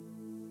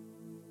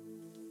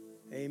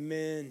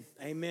Amen.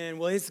 Amen.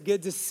 Well, it's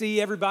good to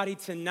see everybody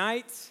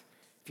tonight.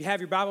 If you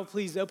have your Bible,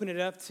 please open it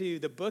up to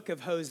the book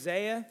of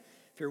Hosea.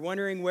 If you're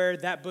wondering where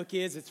that book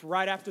is, it's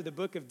right after the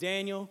book of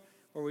Daniel,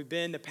 where we've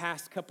been the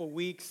past couple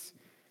weeks.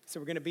 So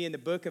we're going to be in the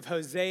book of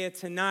Hosea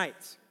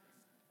tonight.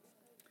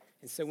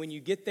 And so when you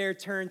get there,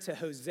 turn to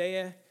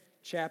Hosea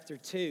chapter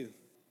 2.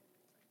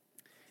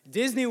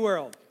 Disney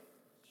World.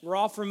 We're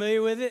all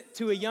familiar with it.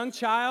 To a young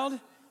child,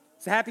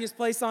 it's the happiest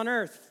place on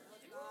earth.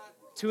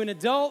 To an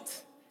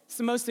adult, it's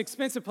the most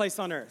expensive place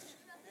on earth.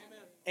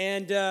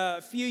 And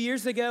a few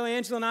years ago,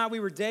 Angela and I, we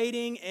were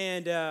dating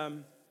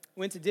and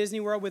went to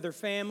Disney World with her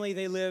family.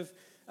 They live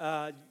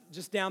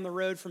just down the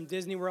road from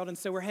Disney World. And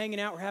so we're hanging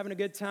out, we're having a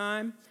good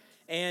time.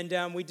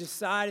 And we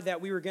decided that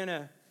we were going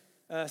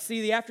to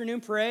see the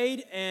afternoon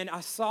parade. And I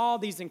saw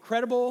these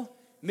incredible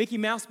Mickey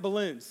Mouse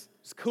balloons.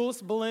 It was the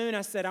coolest balloon.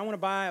 I said, I want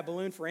to buy a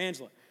balloon for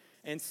Angela.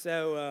 And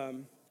so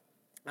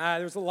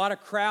there was a lot of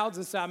crowds.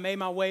 And so I made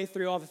my way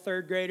through all the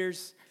third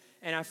graders.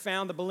 And I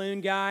found the balloon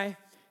guy.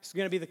 It's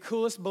going to be the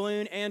coolest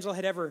balloon Angela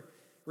had ever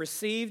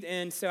received.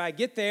 And so I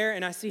get there,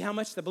 and I see how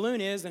much the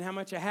balloon is and how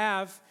much I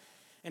have.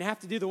 And I have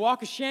to do the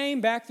walk of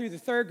shame back through the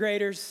third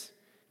graders,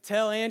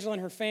 tell Angela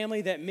and her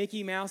family that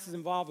Mickey Mouse is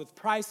involved with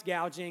price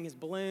gouging. His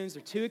balloons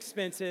are too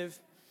expensive.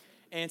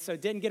 And so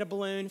didn't get a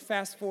balloon.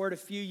 Fast forward a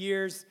few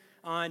years,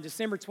 on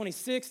December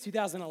 26,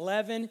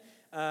 2011,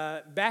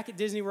 back at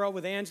Disney World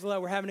with Angela.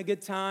 We're having a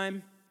good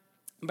time.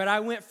 But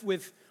I went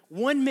with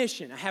one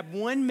mission. I had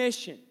one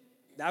mission.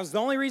 That was the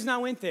only reason I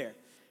went there.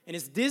 And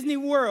it's Disney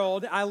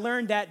World. I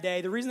learned that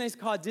day. The reason they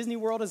call it Disney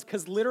World is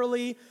because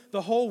literally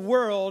the whole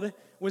world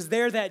was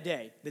there that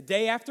day. The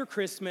day after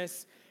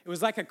Christmas. It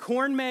was like a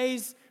corn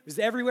maze. It was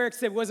everywhere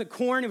except it wasn't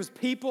corn. It was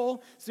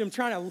people. So I'm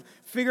trying to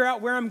figure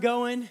out where I'm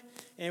going.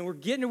 And we're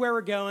getting to where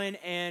we're going.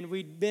 And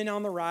we'd been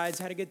on the rides,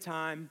 had a good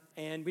time.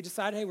 And we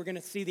decided, hey, we're going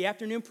to see the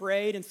afternoon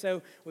parade. And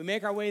so we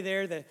make our way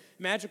there. The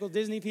magical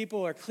Disney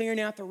people are clearing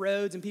out the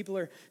roads. And people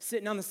are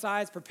sitting on the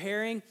sides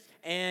preparing.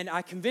 And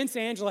I convinced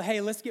Angela,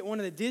 hey, let's get one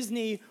of the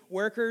Disney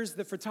workers,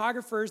 the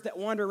photographers that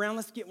wander around,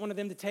 let's get one of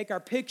them to take our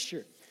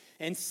picture.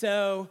 And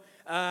so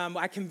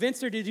I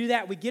convinced her to do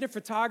that. We get a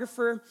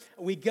photographer.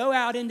 We go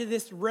out into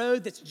this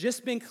road that's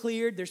just been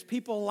cleared. There's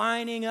people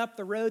lining up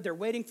the road. They're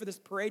waiting for this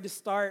parade to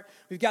start.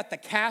 We've got the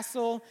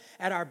castle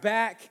at our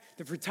back,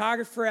 the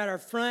photographer at our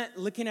front,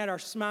 looking at our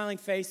smiling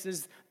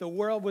faces. The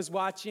world was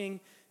watching.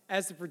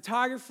 As the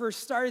photographer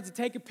started to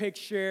take a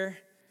picture,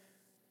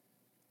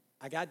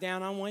 I got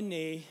down on one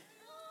knee.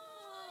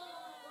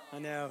 I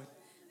know.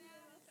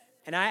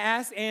 And I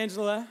asked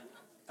Angela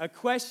a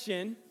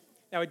question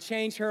that would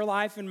change her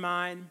life and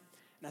mine.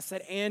 And I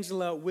said,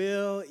 Angela,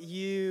 will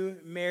you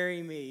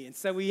marry me? And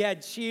so we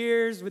had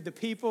cheers with the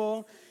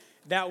people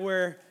that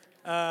were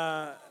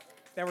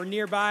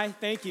nearby.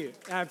 Thank you.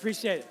 I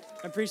appreciate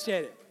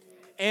it.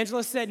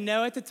 Angela said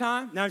no at the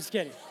time. No, I'm just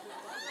kidding.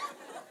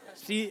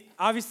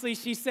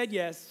 She said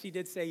yes. She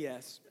did say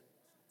yes.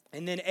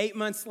 And then 8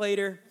 months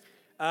later,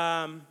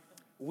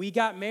 we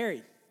got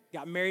married.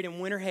 Got married in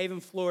Winter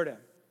Haven, Florida.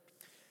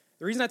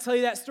 The reason I tell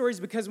you that story is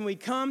because when we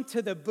come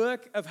to the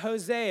book of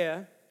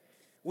Hosea,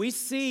 we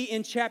see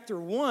in chapter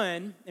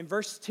 1, in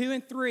verse 2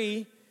 and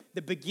 3,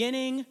 the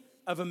beginning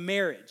of a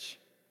marriage.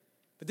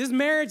 But this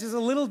marriage is a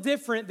little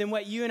different than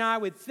what you and I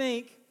would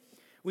think.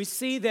 We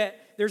see that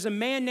there's a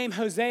man named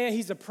Hosea.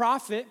 He's a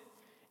prophet.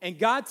 And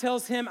God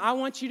tells him, I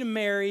want you to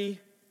marry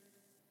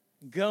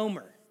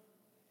Gomer.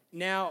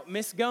 Now,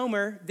 Miss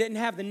Gomer didn't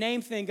have the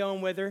name thing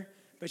going with her,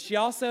 but she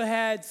also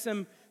had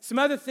some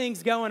other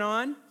things going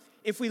on.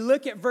 If we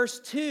look at verse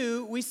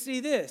 2, we see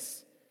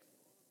this.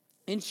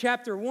 In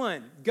chapter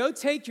 1, go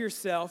take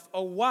yourself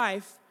a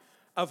wife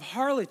of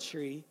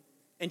harlotry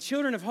and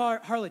children of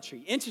harlotry.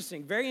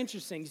 Interesting, very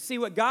interesting. You see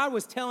what God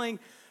was telling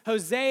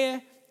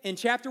Hosea in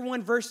chapter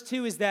 1, verse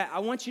 2 is that I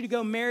want you to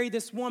go marry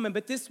this woman,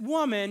 but this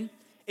woman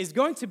is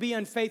going to be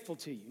unfaithful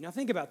to you. Now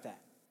think about that.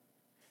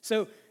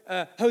 So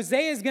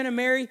Hosea is going to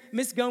marry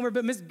Miss Gomer,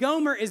 but Miss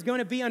Gomer is going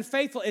to be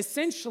unfaithful.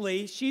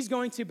 Essentially, she's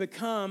going to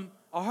become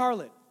a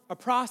harlot, a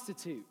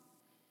prostitute.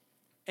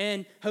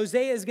 And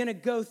Hosea is going to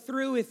go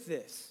through with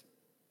this.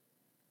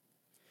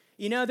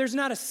 You know, there's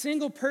not a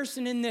single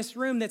person in this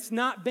room that's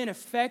not been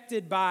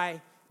affected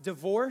by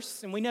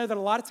divorce. And we know that a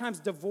lot of times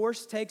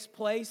divorce takes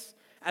place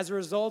as a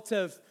result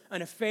of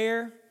an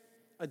affair,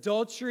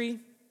 adultery.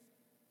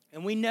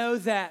 And we know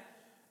that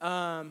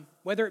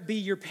whether it be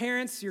your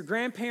parents, your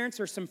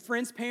grandparents, or some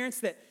friends' parents,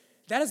 that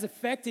has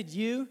affected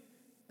you,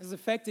 has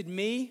affected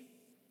me.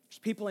 There's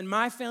people in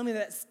my family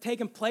that's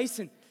taken place,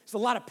 and there's a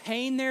lot of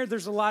pain there.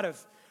 There's a lot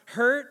of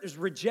hurt. There's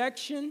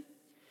rejection.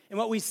 And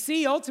what we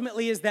see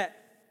ultimately is that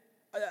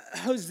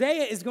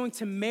Hosea is going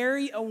to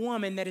marry a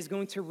woman that is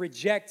going to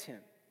reject him.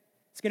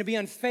 It's going to be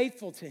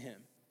unfaithful to him.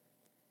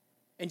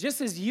 And just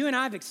as you and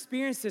I have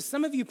experienced this,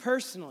 some of you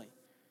personally,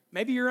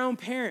 maybe your own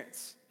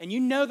parents, and you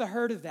know the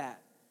hurt of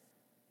that.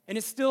 And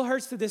it still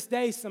hurts to this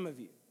day, some of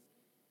you.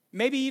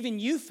 Maybe even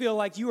you feel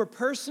like you were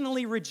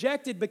personally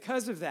rejected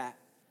because of that.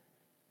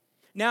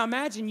 Now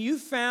imagine you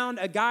found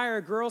a guy or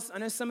a girl, I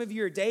know some of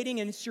you are dating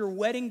and it's your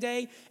wedding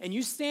day, and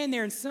you stand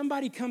there and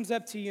somebody comes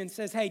up to you and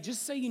says, hey,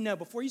 just so you know,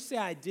 before you say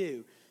I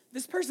do,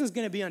 this person's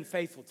gonna be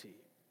unfaithful to you.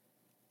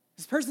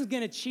 This person's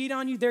gonna cheat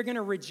on you, they're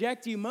gonna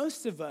reject you.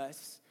 Most of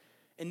us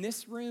in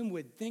this room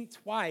would think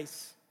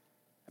twice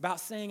about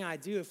saying I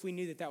do if we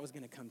knew that that was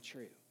gonna come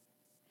true.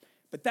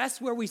 But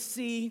that's where we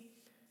see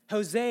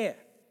Hosea.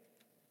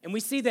 And we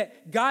see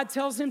that God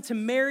tells him to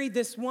marry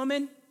this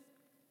woman.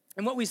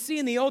 And what we see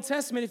in the Old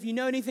Testament, if you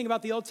know anything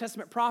about the Old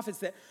Testament prophets,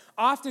 that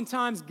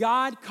oftentimes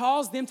God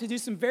calls them to do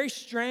some very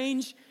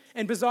strange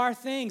and bizarre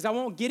things. I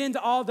won't get into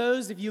all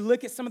those. If you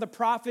look at some of the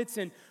prophets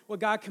and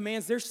what God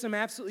commands, there's some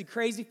absolutely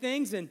crazy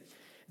things. And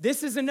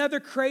this is another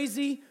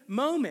crazy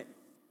moment.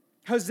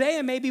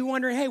 Hosea may be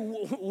wondering, hey,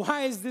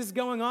 why is this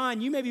going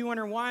on? You may be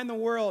wondering, why in the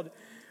world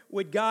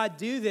would God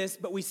do this?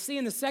 But we see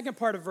in the second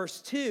part of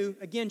verse 2,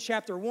 again,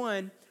 chapter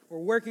 1, we're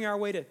working our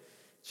way to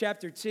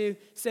chapter 2,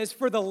 says,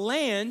 for the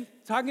land,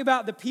 talking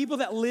about the people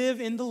that live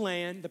in the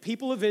land, the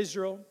people of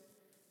Israel,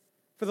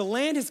 for the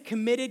land has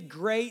committed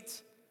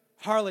great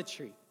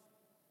harlotry.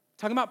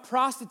 Talking about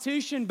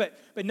prostitution, but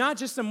not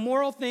just a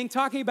moral thing,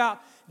 talking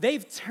about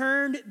they've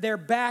turned their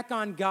back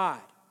on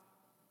God.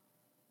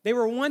 They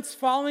were once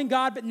following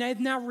God, but they've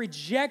now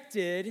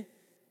rejected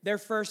their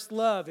first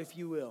love, if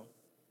you will.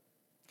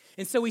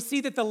 And so we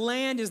see that the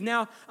land is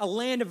now a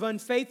land of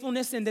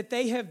unfaithfulness and that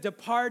they have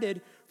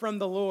departed from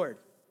the Lord.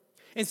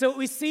 And so what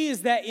we see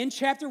is that in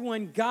chapter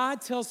 1,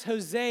 God tells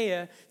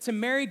Hosea to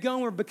marry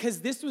Gomer because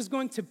this was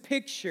going to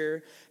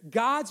picture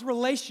God's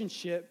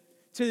relationship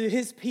to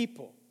his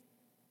people.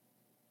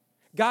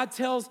 God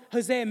tells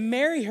Hosea,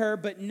 marry her,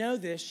 but know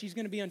this, she's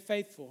going to be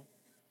unfaithful.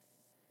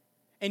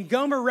 And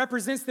Gomer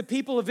represents the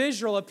people of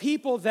Israel, a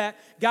people that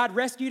God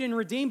rescued and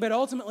redeemed, but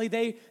ultimately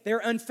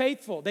they're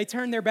unfaithful. They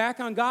turned their back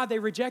on God. They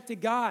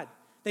rejected God.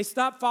 They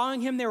stopped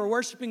following him. They were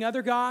worshiping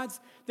other gods.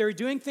 They were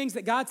doing things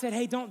that God said,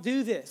 hey, don't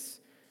do this.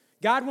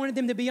 God wanted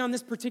them to be on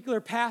this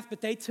particular path,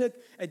 but they took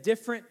a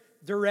different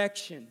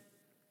direction.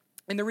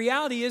 And the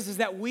reality is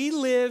that we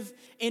live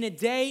in a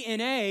day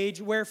and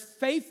age where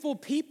faithful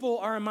people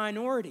are a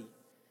minority.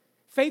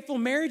 Faithful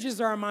marriages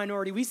are a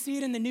minority. We see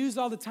it in the news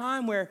all the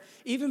time where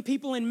even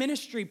people in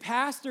ministry,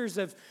 pastors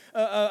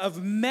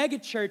of mega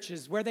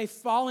churches, where they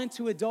fall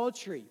into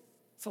adultery.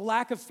 It's a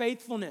lack of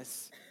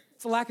faithfulness.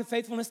 It's a lack of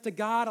faithfulness to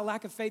God, a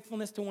lack of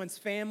faithfulness to one's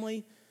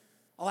family,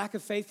 a lack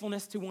of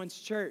faithfulness to one's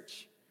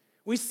church.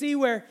 We see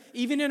where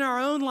even in our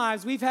own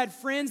lives, we've had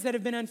friends that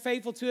have been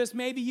unfaithful to us.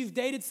 Maybe you've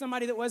dated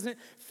somebody that wasn't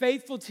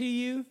faithful to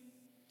you.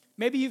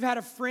 Maybe you've had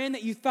a friend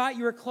that you thought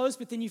you were close,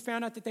 but then you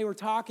found out that they were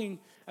talking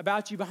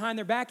about you behind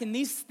their back. And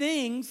these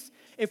things,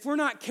 if we're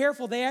not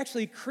careful, they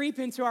actually creep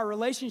into our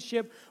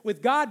relationship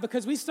with God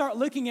because we start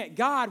looking at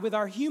God with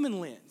our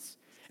human lens.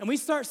 And we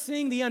start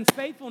seeing the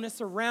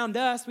unfaithfulness around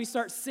us. We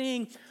start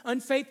seeing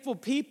unfaithful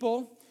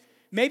people.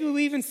 Maybe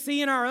we even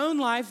see in our own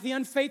life the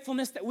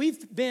unfaithfulness that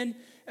we've been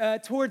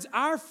towards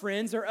our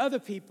friends or other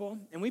people,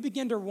 and we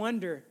begin to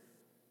wonder,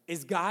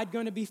 is God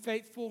going to be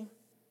faithful?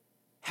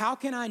 How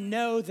can I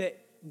know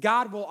that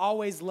God will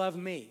always love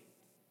me?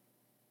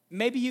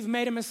 Maybe you've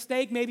made a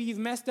mistake, maybe you've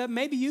messed up,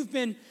 maybe you've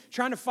been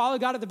trying to follow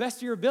God at the best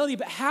of your ability,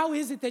 but how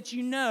is it that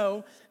you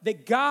know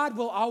that God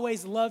will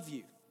always love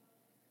you?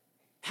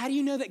 How do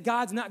you know that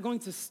God's not going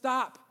to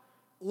stop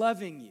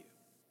loving you?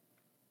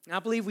 And I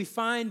believe we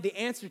find the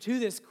answer to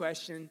this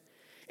question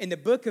in the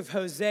book of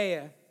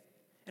Hosea.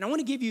 And I want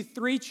to give you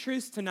 3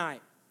 truths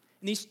tonight.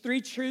 And these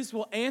 3 truths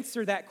will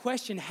answer that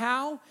question.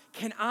 How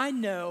can I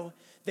know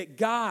that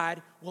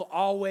God will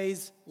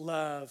always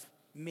love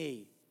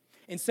me?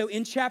 And so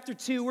in chapter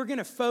 2, we're going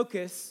to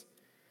focus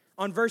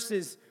on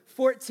verses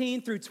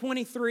 14 through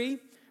 23.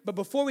 But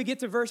before we get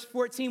to verse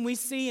 14, we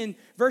see in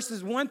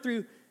verses 1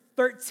 through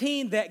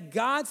 13 that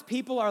God's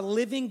people are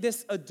living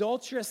this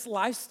adulterous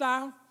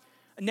lifestyle.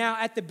 Now,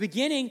 at the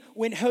beginning,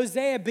 when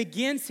Hosea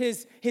begins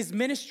his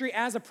ministry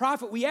as a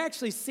prophet, we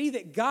actually see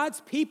that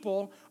God's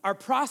people are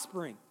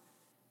prospering.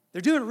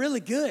 They're doing really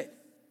good.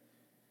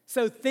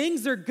 So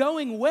things are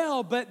going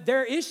well, but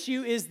their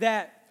issue is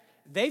that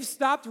they've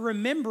stopped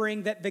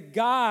remembering that the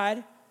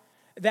God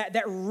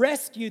that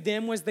rescued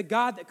them was the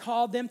God that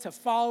called them to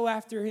follow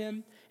after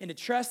him and to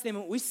trust him.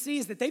 And what we see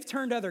is that they've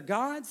turned to other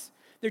gods.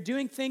 They're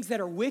doing things that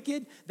are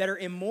wicked, that are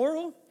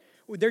immoral.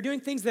 They're doing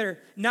things that are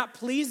not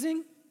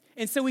pleasing.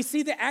 And so we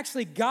see that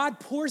actually God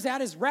pours out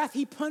his wrath.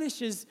 He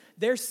punishes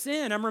their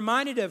sin. I'm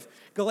reminded of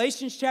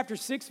Galatians chapter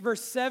 6,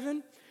 verse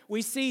 7.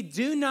 We see,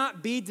 do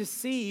not be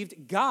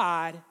deceived.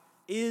 God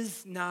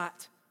is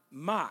not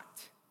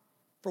mocked.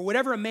 For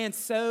whatever a man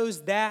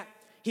sows, that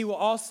he will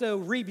also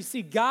reap. You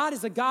see, God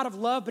is a God of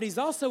love, but he's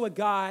also a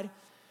God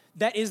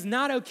that is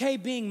not okay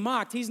being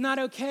mocked. He's not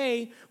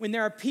okay when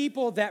there are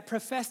people that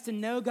profess to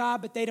know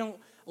God, but they don't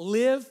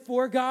live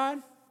for God.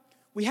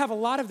 We have a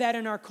lot of that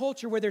in our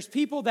culture where there's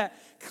people that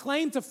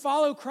claim to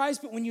follow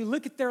Christ, but when you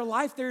look at their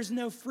life, there's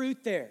no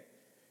fruit there.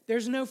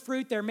 There's no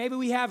fruit there. Maybe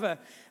we have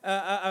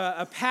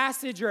a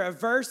passage or a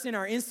verse in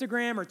our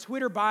Instagram or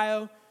Twitter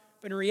bio,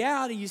 But in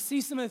reality, you see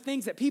some of the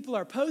things that people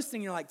are posting,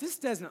 and you're like, this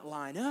doesn't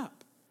line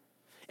up.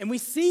 And we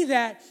see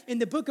that in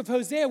the book of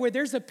Hosea, where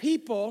there's a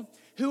people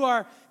who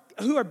are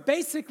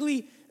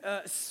basically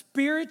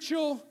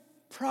spiritual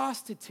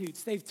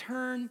prostitutes. They've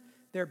turned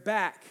their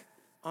back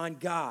on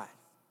God.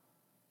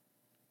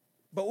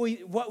 But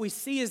what we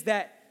see is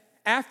that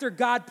after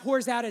God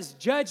pours out his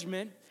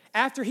judgment,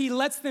 after he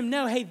lets them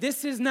know, hey,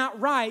 this is not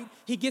right,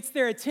 he gets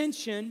their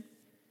attention.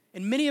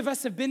 And many of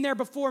us have been there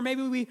before.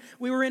 Maybe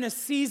we were in a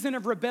season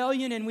of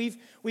rebellion, and we've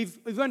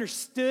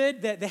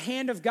understood that the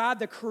hand of God,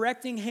 the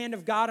correcting hand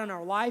of God on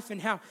our life, and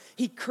how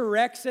he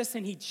corrects us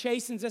and he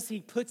chastens us,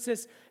 he puts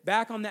us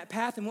back on that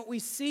path. And what we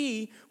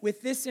see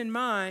with this in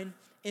mind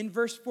in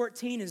verse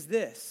 14 is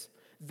this.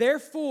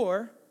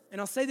 Therefore, and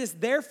I'll say this,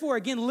 therefore,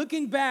 again,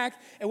 looking back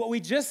at what we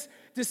just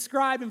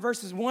described in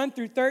verses 1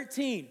 through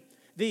 13,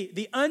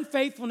 the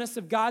unfaithfulness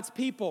of God's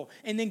people,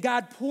 and then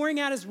God pouring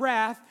out his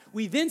wrath,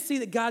 we then see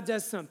that God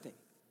does something.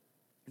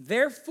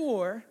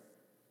 Therefore,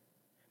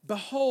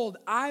 behold,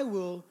 I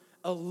will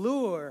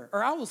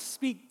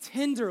speak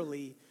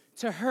tenderly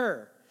to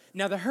her.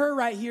 Now, the her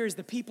right here is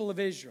the people of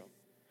Israel.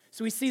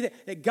 So we see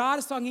that God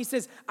is talking. He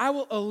says, I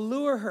will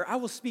allure her. I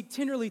will speak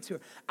tenderly to her.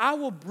 I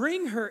will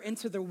bring her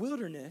into the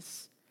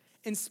wilderness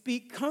and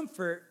speak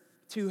comfort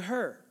to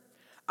her.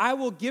 I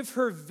will give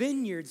her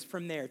vineyards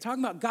from there.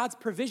 Talking about God's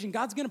provision.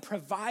 God's going to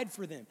provide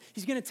for them.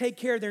 He's going to take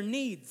care of their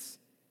needs.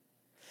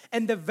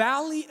 And the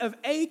valley of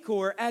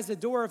Achor as a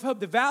door of hope.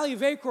 The valley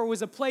of Achor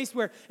was a place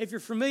where, if you're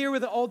familiar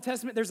with the Old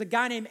Testament, there's a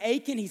guy named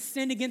Achan. He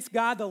sinned against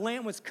God. The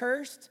land was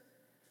cursed.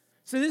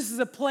 So this is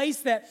a place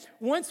that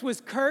once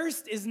was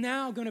cursed is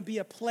now going to be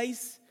a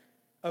place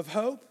of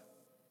hope.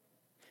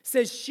 It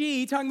says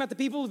she, talking about the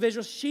people of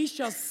Israel, she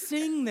shall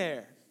sing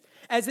there,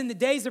 as in the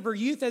days of her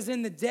youth, as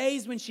in the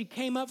days when she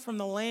came up from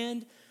the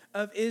land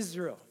of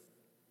Israel.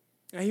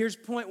 Now here's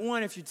point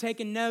one. If you're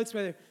taking notes,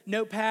 whether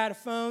notepad or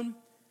phone,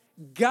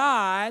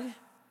 God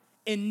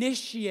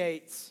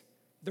initiates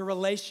the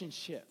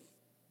relationship.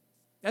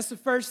 That's the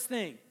first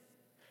thing.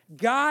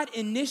 God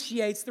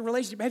initiates the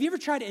relationship. Have you ever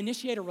tried to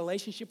initiate a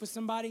relationship with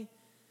somebody?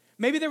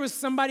 Maybe there was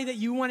somebody that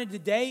you wanted to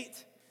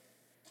date,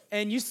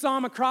 and you saw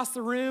them across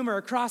the room or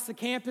across the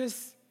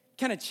campus,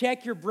 kind of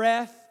check your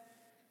breath,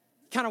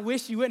 kind of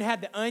wish you wouldn't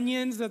have the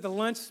onions of the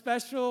lunch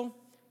special.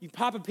 You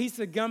pop a piece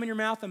of gum in your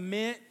mouth, a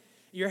mint.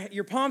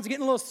 Your palms are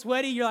getting a little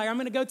sweaty. You're like, I'm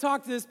going to go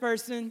talk to this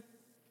person.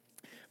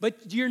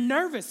 But you're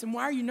nervous. And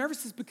why are you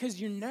nervous? It's because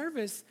you're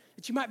nervous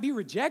that you might be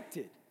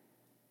rejected.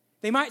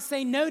 They might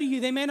say no to you.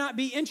 They may not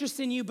be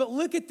interested in you. But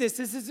look at this.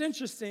 This is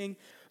interesting.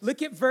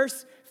 Look at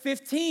verse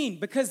 15.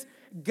 Because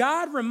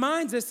God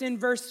reminds us in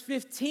verse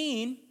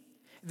 15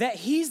 that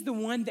he's the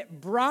one that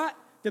brought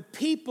the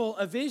people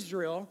of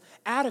Israel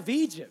out of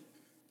Egypt.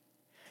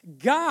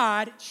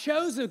 God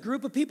chose a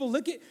group of people.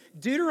 Look at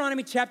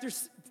Deuteronomy chapter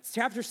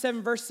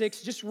 7, verse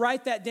 6. Just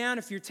write that down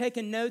if you're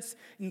taking notes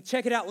and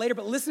check it out later.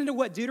 But listen to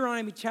what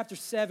Deuteronomy chapter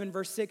 7,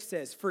 verse 6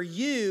 says. For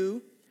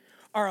you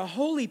are a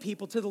holy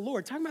people to the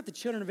Lord. Talking about the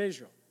children of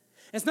Israel.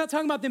 And it's not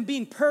talking about them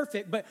being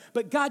perfect,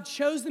 but God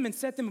chose them and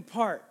set them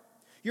apart.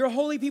 You're a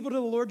holy people to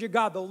the Lord your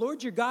God. The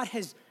Lord your God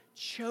has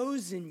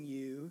chosen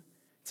you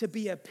to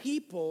be a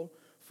people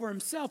for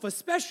himself, a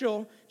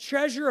special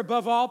treasure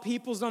above all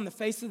peoples on the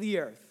face of the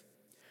earth.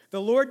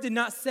 The Lord did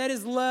not set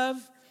his love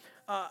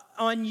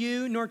on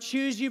you, nor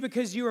choose you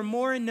because you are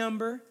more in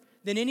number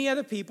than any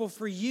other people,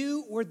 for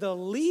you were the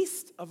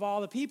least of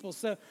all the people.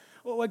 So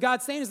what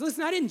God's saying is,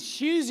 listen, I didn't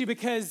choose you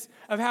because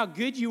of how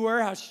good you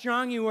were, how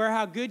strong you were,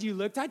 how good you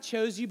looked. I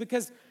chose you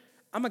because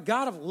I'm a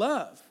God of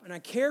love, and I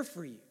care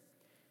for you.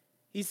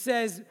 He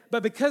says,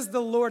 but because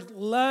the Lord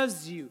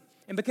loves you,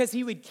 and because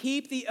he would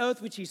keep the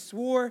oath which he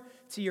swore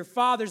to your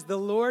fathers, the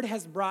Lord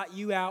has brought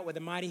you out with a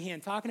mighty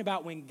hand. Talking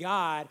about when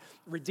God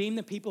redeemed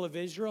the people of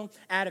Israel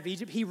out of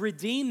Egypt, he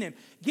redeemed them.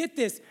 Get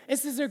this,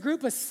 this is a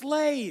group of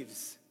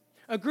slaves,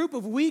 a group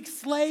of weak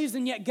slaves,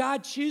 and yet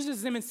God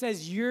chooses them and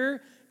says,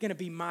 you're going to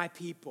be my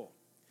people,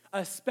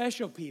 a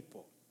special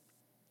people,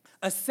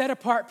 a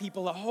set-apart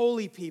people, a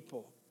holy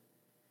people.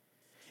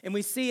 And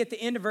we see at the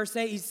end of verse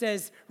 8, he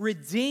says,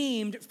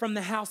 redeemed from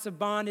the house of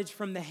bondage,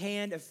 from the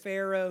hand of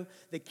Pharaoh,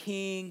 the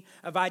king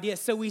of Idea.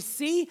 So we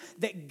see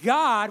that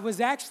God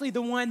was actually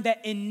the one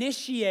that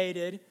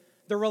initiated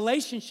the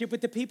relationship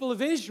with the people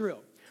of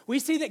Israel. We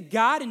see that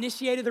God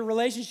initiated the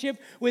relationship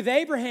with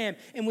Abraham.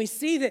 And we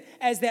see that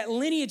as that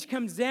lineage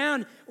comes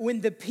down,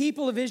 when the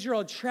people of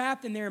Israel are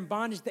trapped and they're in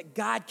bondage, that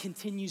God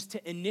continues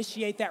to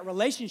initiate that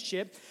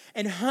relationship.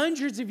 And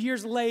hundreds of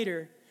years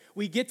later,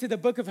 we get to the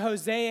book of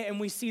Hosea and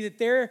we see that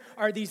there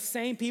are these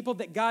same people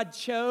that God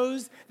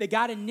chose, that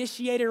God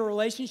initiated a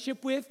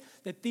relationship with,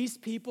 that these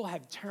people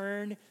have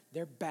turned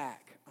their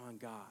back on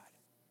God.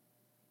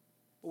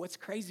 But what's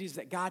crazy is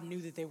that God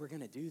knew that they were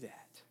going to do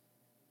that.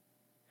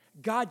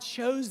 God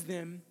chose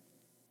them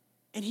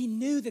and he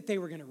knew that they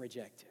were going to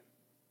reject him.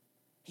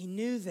 He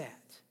knew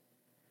that.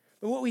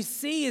 But what we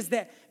see is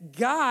that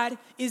God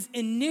is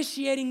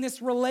initiating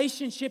this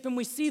relationship, and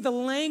we see the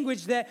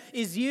language that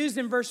is used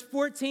in verse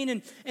 14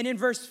 and in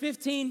verse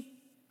 15.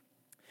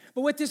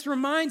 But what this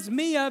reminds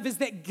me of is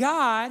that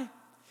God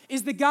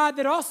is the God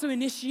that also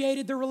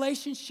initiated the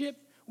relationship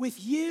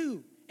with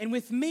you and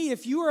with me.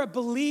 If you are a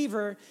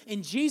believer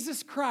in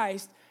Jesus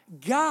Christ,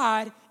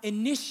 God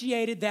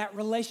initiated that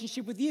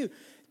relationship with you.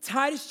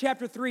 Titus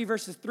chapter 3,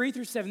 verses 3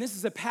 through 7. This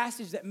is a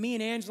passage that me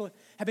and Angela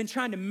have been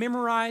trying to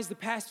memorize the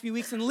past few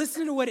weeks. And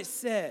listen to what it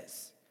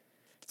says.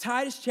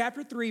 Titus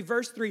chapter 3,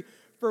 verse 3.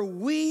 For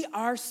we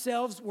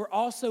ourselves were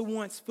also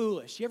once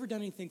foolish. You ever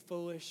done anything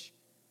foolish?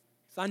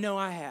 So I know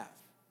I have.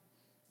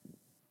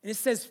 And it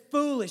says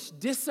foolish,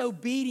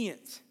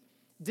 disobedient,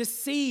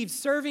 deceived,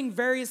 serving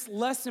various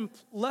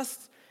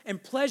lusts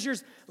and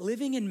pleasures,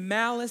 living in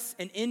malice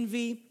and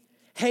envy,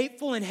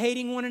 hateful and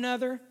hating one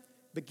another.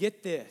 But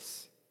get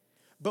this.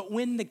 But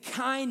when the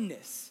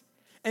kindness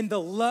and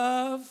the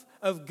love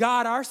of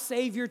God, our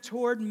Savior,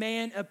 toward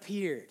man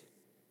appeared.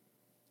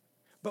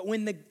 But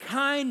when the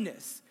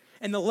kindness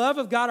and the love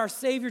of God, our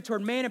Savior,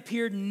 toward man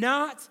appeared,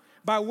 not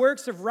by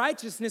works of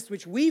righteousness,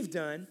 which we've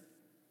done,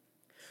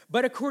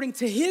 but according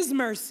to His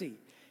mercy,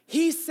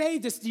 He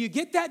saved us. Do you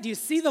get that? Do you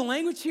see the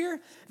language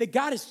here? That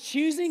God is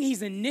choosing,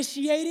 He's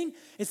initiating.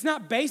 It's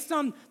not based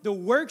on the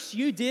works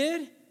you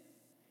did.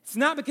 It's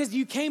not because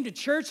you came to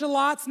church a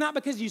lot. It's not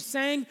because you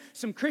sang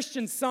some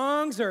Christian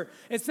songs, or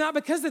it's not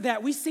because of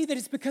that. We see that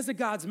it's because of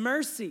God's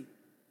mercy.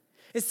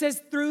 It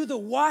says through the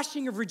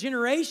washing of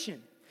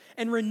regeneration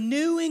and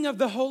renewing of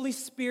the Holy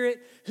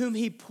Spirit, whom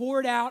He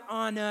poured out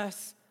on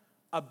us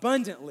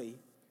abundantly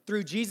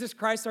through Jesus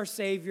Christ our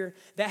Savior,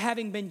 that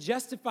having been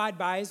justified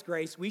by His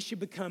grace, we should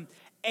become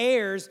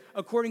heirs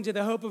according to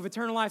the hope of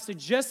eternal life. So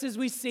just as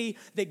we see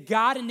that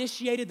God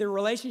initiated the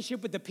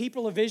relationship with the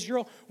people of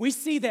Israel, we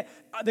see that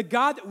the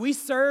God that we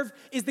serve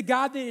is the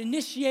God that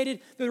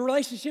initiated the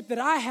relationship that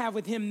I have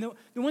with Him,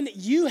 the one that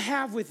you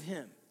have with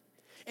Him.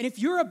 And if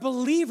you're a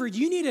believer,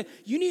 you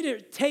need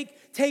to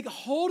take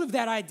hold of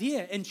that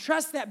idea and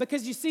trust that,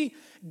 because you see,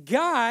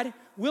 God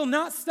will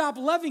not stop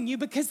loving you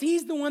because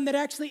He's the one that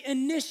actually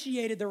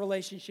initiated the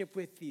relationship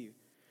with you.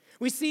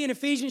 We see in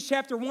Ephesians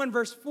chapter 1,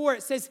 verse 4,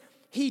 it says,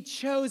 He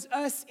chose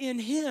us in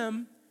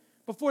Him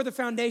before the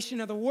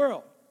foundation of the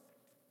world,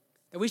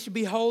 that we should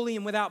be holy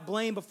and without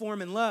blame before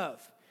Him in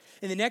love.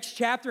 In the next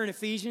chapter in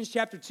Ephesians,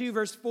 chapter 2,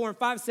 verse 4 and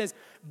 5, it says,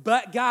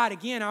 but God.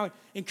 Again, I would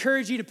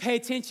encourage you to pay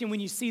attention when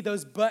you see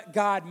those but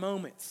God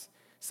moments.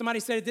 Somebody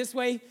said it this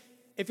way: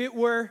 if it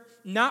were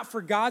not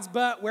for God's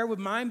but, where would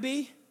mine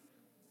be?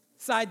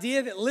 This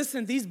idea that,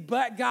 listen, these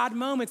but God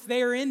moments,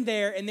 they are in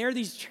there, and they're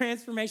these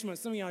transformation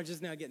moments. Some of y'all are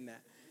just now getting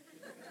that.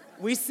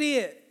 We see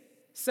it.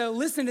 So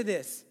listen to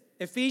this.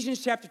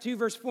 Ephesians chapter 2,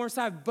 verse 4 and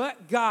 5,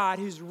 but God,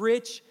 who's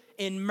rich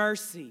in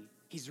mercy.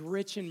 He's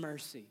rich in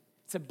mercy.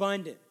 It's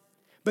abundant.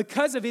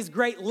 Because of His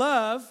great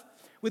love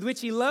with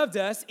which He loved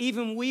us,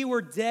 even we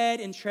were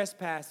dead in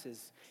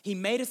trespasses. He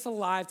made us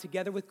alive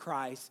together with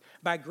Christ.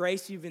 By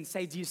grace you've been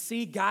saved. Do you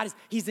see?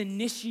 He's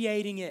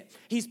initiating it.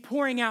 He's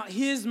pouring out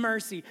His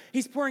mercy.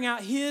 He's pouring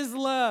out His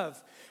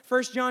love.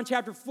 1 John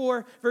chapter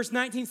 4, verse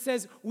 19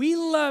 says, we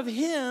love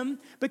Him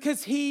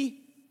because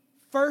He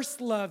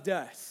first loved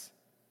us.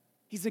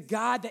 He's a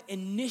God that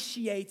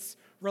initiates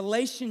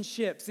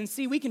relationships. And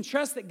see, we can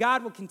trust that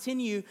God will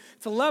continue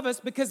to love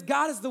us because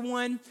God is the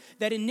one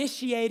that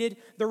initiated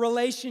the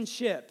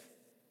relationship.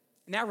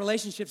 And that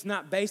relationship's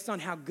not based on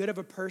how good of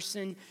a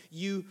person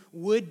you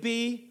would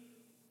be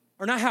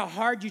or not how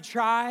hard you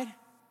tried.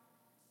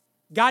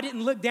 God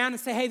didn't look down and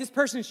say, hey, this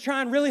person is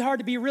trying really hard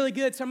to be really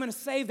good, so I'm going to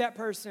save that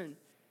person.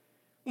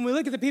 When we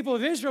look at the people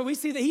of Israel, we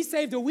see that He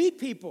saved a weak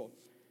people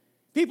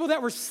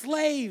that were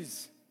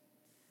slaves.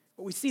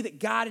 But we see that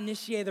God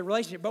initiated the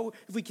relationship. But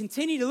if we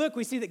continue to look,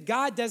 we see that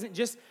God doesn't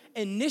just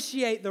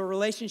initiate the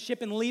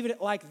relationship and leave it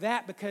like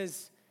that,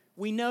 because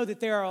we know that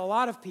there are a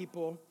lot of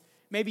people,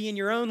 maybe in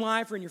your own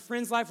life or in your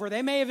friend's life, where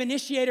they may have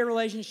initiated a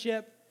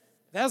relationship.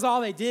 That's all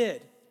they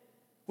did.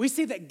 We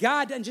see that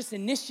God doesn't just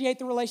initiate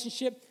the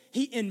relationship.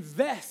 He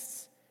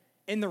invests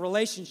in the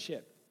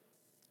relationship.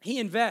 He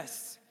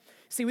invests.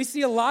 See, we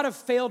see a lot of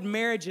failed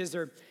marriages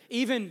or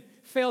even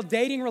failed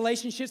dating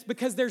relationships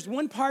because there's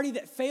one party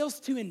that fails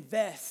to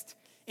invest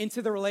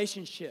into the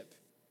relationship.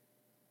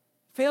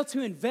 Fail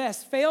to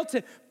invest, fail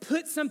to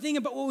put something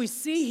about what we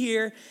see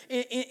here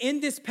in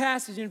this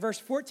passage in verse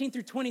 14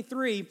 through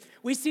 23.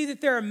 We see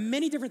that there are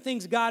many different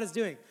things God is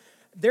doing.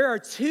 There are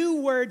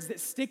two words that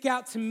stick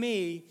out to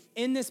me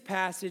in this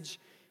passage,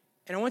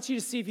 and I want you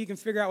to see if you can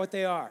figure out what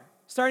they are.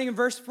 Starting in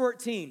verse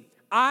 14,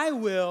 I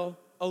will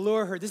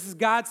allure her. This is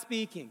God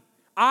speaking.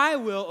 I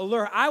will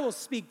allure her. I will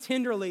speak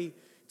tenderly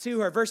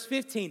to her. Verse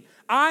 15,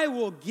 I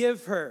will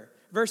give her.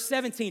 Verse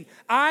 17,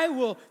 I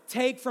will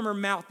take from her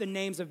mouth the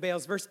names of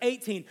Baals. Verse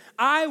 18,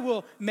 I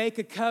will make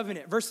a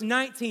covenant. Verse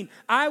 19,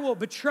 I will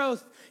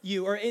betroth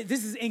you. Or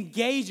this is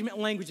engagement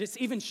language. It's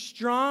even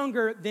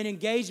stronger than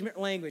engagement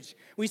language.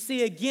 We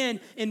see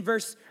again in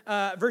verse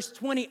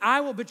 20,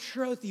 I will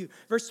betroth you.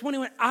 Verse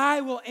 21,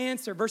 I will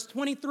answer. Verse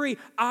 23,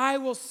 I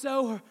will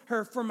sow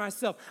her for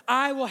myself.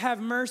 I will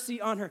have mercy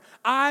on her.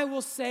 I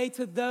will say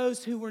to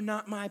those who were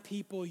not my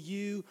people,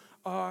 you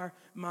are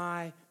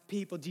my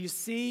people. Do you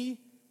see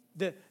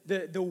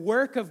the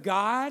work of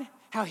God,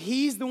 how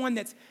he's the one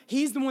that's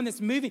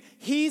moving.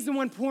 He's the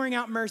one pouring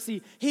out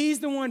mercy. He's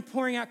the one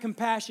pouring out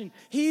compassion.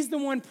 He's the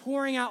one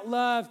pouring out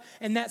love.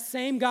 And that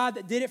same God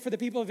that did it for the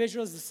people of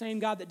Israel is the same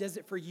God that does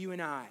it for you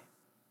and I.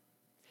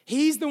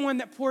 He's the one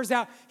that pours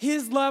out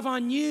his love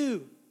on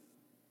you.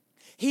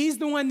 He's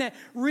the one that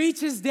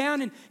reaches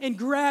down and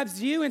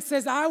grabs you and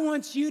says, I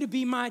want you to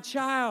be my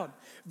child.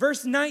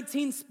 Verse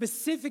 19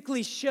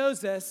 specifically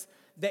shows us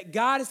that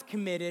God is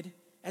committed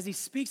as he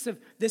speaks of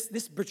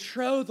this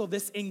betrothal,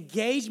 this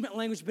engagement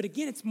language. But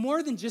again, it's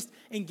more than just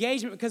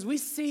engagement, because we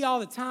see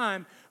all the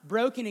time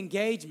broken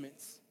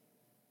engagements.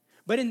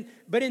 But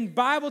in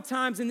Bible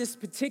times, in this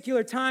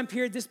particular time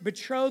period, this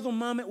betrothal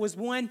moment was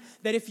one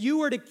that if you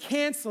were to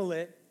cancel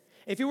it,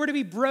 if it were to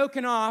be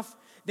broken off,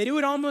 that it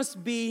would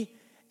almost be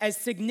as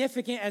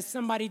significant as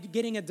somebody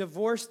getting a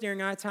divorce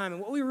during our time.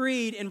 And what we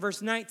read in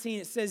verse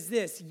 19, it says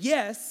this: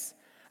 yes,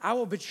 I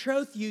will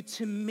betroth you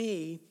to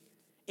me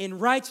in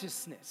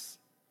righteousness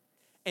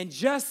and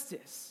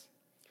justice,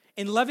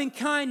 in loving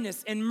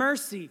kindness and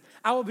mercy.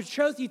 I will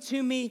betroth you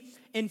to me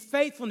in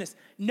faithfulness.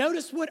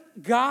 Notice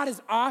what God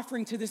is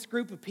offering to this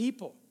group of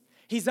people.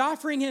 He's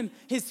offering him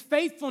his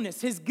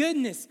faithfulness, his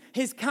goodness,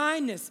 his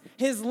kindness,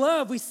 his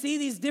love. We see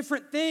these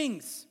different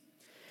things.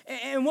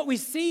 And what we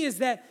see is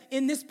that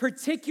in this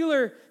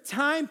particular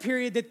time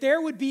period, that there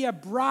would be a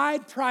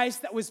bride price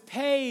that was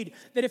paid,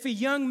 that if a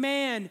young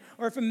man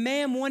or if a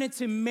man wanted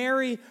to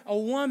marry a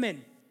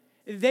woman,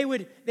 they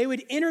would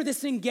enter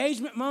this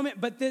engagement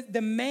moment, but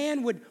the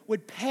man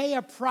would pay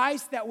a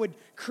price that would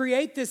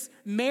create this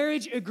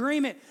marriage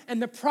agreement.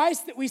 And the price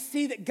that we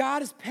see that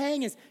God is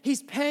paying is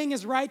he's paying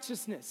his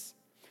righteousness.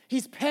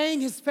 He's paying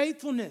his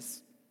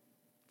faithfulness.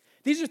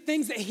 These are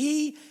things that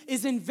he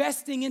is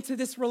investing into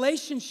this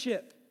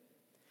relationship.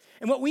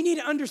 And what we need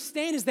to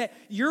understand is that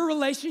your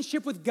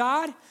relationship with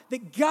God,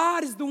 that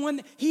God is the one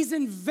that he's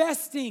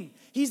investing.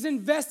 He's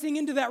investing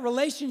into that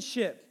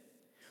relationship.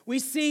 We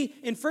see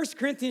in 1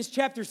 Corinthians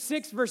chapter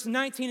 6, verse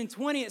 19 and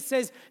 20, it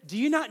says, do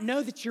you not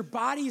know that your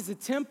body is a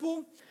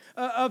temple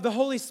of the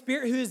Holy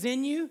Spirit who is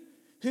in you,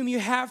 whom you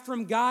have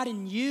from God,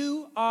 and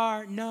you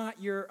are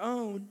not your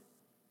own?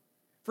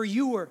 For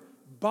you were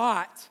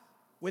bought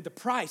with a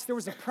price. There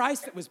was a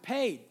price that was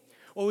paid.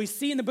 What we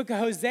see in the book of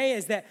Hosea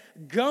is that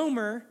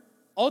Gomer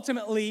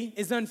ultimately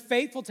is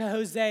unfaithful to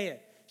Hosea.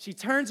 She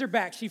turns her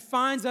back. She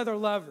finds other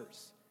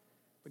lovers.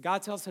 But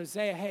God tells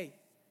Hosea, hey,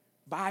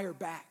 buy her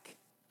back.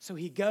 So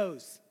he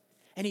goes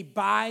and he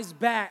buys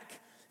back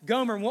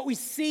Gomer. And what we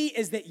see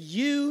is that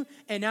you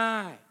and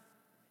I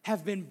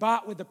have been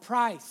bought with a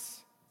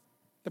price.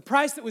 The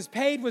price that was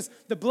paid was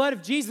the blood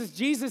of Jesus.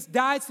 Jesus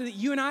died so that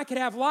you and I could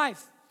have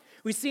life.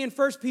 We see in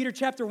 1 Peter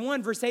chapter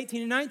 1, verse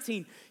 18 and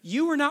 19,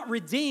 you were not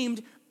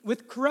redeemed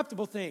with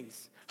corruptible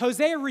things.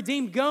 Hosea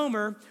redeemed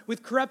Gomer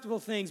with corruptible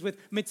things, with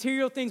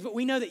material things, but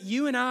we know that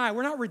you and I,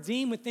 we're not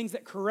redeemed with things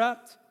that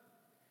corrupt.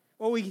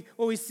 What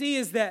we see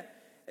is that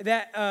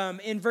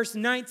in verse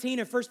 19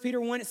 of 1 Peter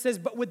 1, it says,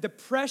 but with the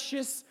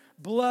precious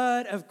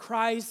blood of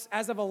Christ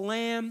as of a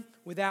lamb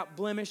without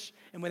blemish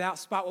and without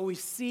spot. What we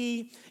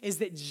see is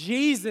that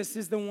Jesus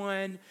is the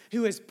one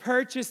who has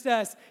purchased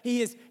us.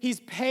 He's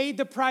paid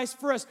the price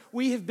for us.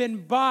 We have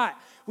been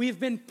bought. We have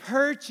been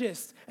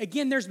purchased.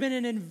 Again, there's been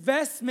an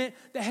investment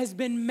that has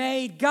been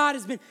made. God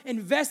has been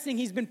investing.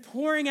 He's been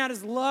pouring out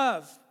his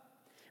love.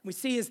 We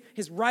see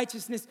his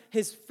righteousness,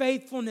 his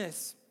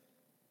faithfulness.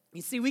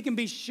 You see, we can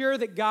be sure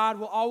that God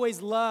will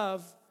always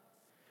love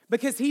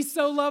because he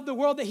so loved the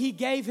world that he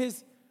gave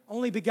his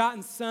only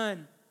begotten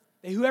Son,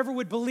 that whoever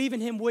would believe in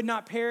him would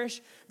not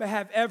perish, but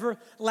have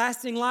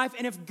everlasting life.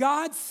 And if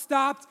God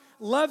stopped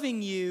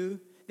loving you,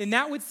 then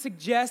that would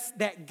suggest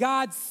that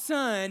God's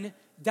Son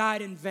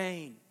died in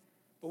vain.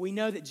 But we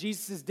know that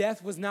Jesus'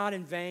 death was not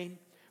in vain,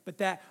 but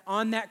that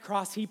on that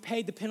cross, he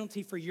paid the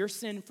penalty for your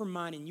sin and for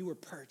mine, and you were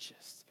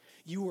purchased.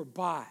 You were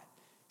bought.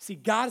 See,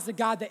 God is a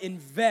God that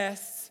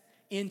invests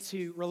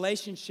into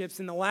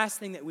relationships. And the last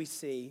thing that we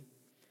see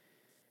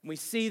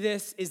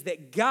this, is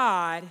that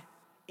God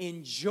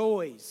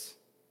enjoys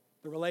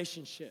the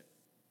relationship.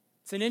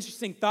 It's an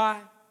interesting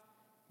thought.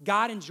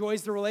 God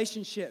enjoys the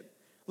relationship.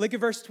 Look at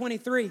verse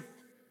 23.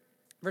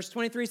 Verse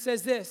 23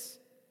 says this: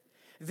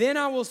 then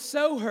I will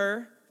sow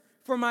her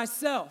for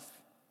myself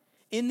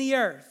in the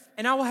earth,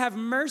 and I will have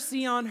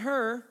mercy on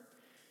her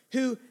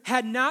who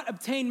had not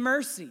obtained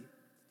mercy.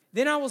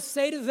 Then I will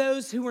say to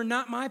those who are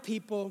not my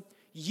people,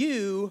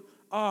 you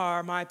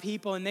are my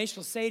people, and they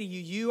shall say to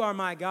you, you are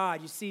my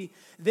God. You see,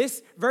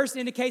 this verse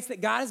indicates that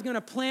God is going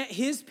to plant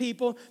his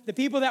people, the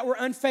people that were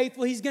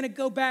unfaithful. He's going to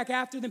go back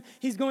after them.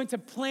 He's going to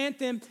plant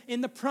them in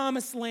the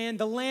promised land,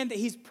 the land that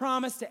he's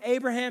promised to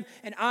Abraham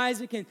and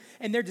Isaac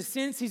and their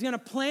descendants. He's going to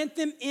plant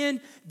them in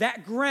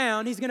that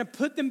ground. He's going to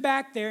put them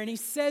back there, and he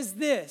says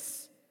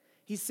this.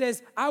 He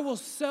says, I will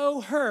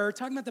sow her,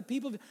 talking about the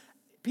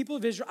people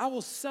of Israel, I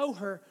will sow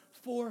her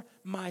for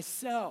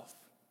myself.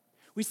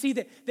 We see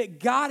that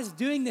God is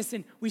doing this,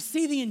 and we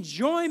see the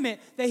enjoyment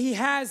that he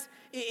has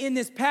in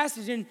this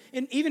passage. And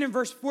even in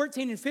verse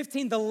 14 and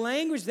 15, the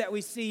language that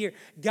we see here,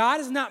 God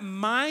is not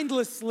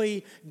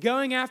mindlessly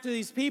going after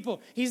these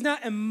people. He's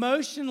not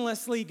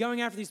emotionlessly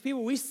going after these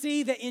people. We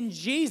see that in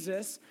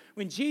Jesus,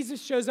 when Jesus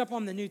shows up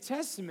on the New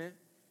Testament,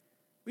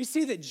 we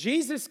see that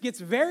Jesus gets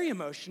very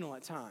emotional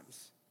at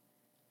times.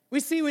 We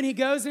see when he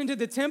goes into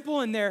the temple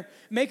and they're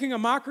making a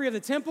mockery of the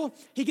temple,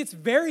 he gets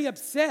very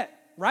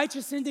upset,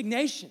 righteous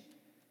indignation.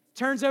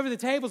 Turns over the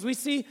tables. We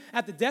see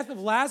at the death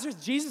of Lazarus,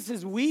 Jesus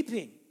is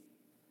weeping.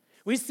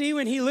 We see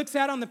when he looks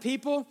out on the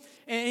people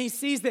and he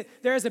sees that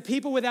there is a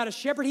people without a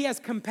shepherd, he has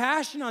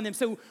compassion on them.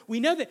 So we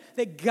know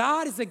that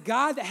God is a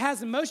God that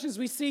has emotions.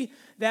 We see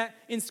that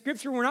in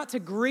Scripture we're not to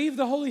grieve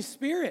the Holy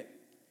Spirit.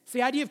 It's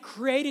the idea of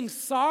creating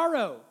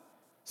sorrow.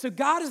 So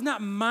God is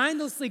not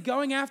mindlessly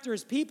going after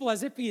his people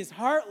as if he is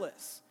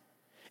heartless.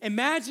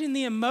 Imagine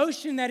the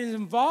emotion that is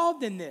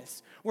involved in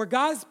this, where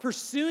God is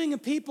pursuing a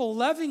people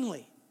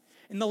lovingly.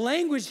 And the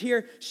language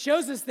here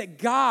shows us that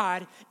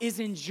God is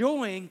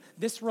enjoying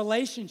this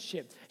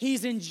relationship.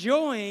 He's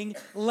enjoying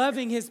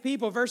loving his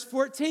people. Verse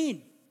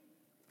 14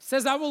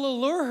 says, I will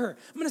allure her.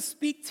 I'm going to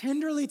speak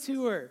tenderly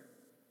to her.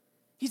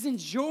 He's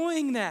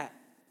enjoying that.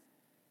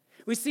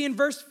 We see in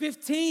verse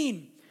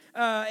 15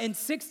 and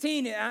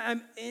 16,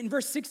 in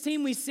verse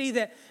 16, we see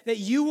that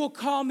you will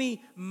call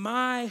me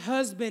my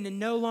husband and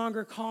no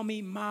longer call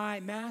me my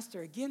master.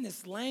 Again,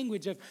 this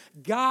language of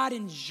God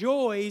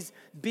enjoys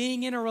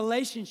being in a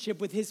relationship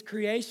with his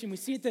creation. We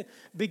see at the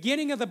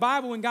beginning of the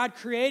Bible when God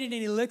created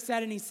and he looks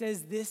at it and he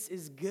says, this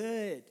is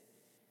good.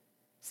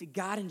 See,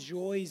 God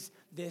enjoys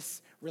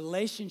this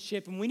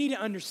relationship, and we need to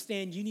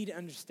understand, you need to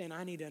understand,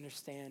 I need to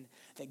understand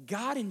that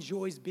God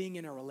enjoys being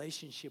in a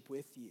relationship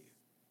with you.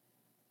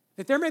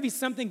 That there may be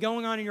something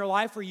going on in your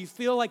life where you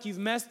feel like you've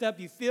messed up,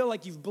 you feel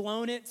like you've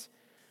blown it,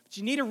 but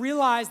you need to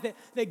realize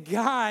that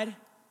God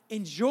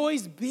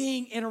enjoys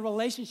being in a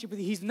relationship with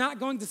you. He's not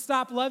going to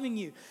stop loving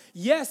you.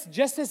 Yes,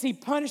 just as he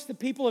punished the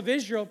people of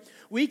Israel,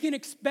 we can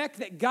expect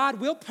that God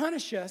will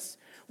punish us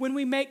when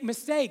we make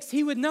mistakes.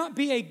 He would not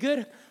be a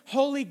good,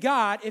 holy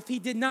God if he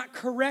did not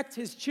correct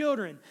his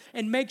children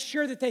and make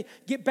sure that they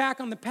get back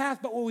on the path.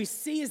 But what we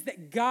see is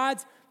that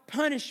God's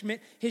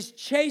punishment, his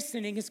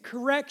chastening, his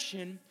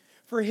correction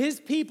for his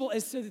people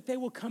is so that they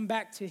will come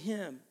back to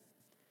him.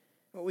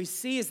 What we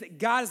see is that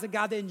God is a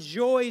God that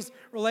enjoys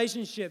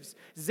relationships.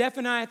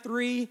 Zephaniah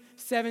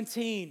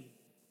 3:17.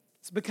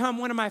 It's become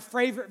one of my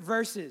favorite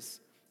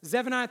verses.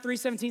 Zephaniah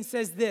 3:17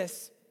 says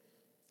this,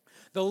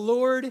 the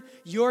Lord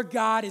your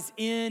God is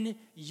in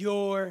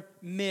your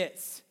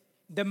midst.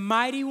 The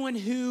mighty one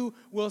who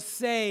will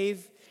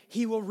save,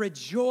 he will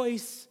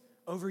rejoice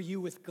over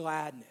you with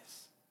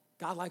gladness.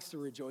 God likes to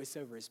rejoice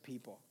over his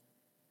people.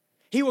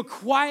 He will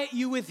quiet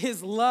you with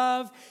his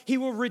love. He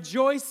will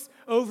rejoice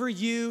over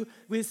you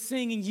with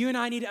singing. You and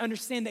I need to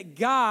understand that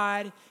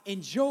God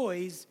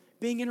enjoys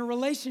being in a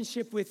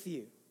relationship with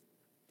you.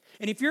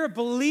 And if you're a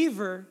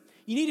believer,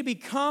 you need to be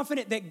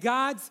confident that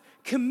God's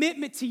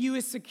commitment to you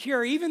is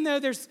secure. Even though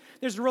there's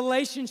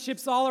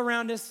relationships all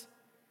around us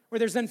where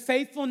there's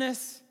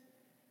unfaithfulness,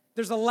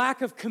 there's a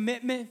lack of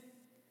commitment,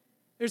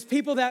 there's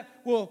people that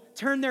will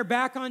turn their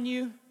back on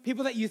you,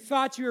 people that you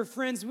thought you were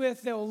friends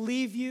with that will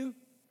leave you.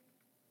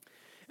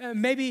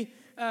 Maybe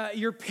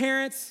your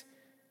parents,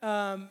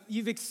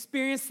 you've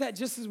experienced that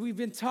just as we've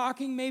been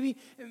talking. Maybe,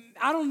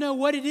 I don't know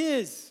what it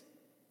is.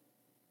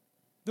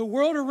 The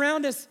world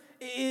around us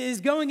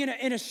is going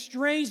in a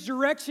strange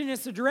direction.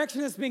 It's a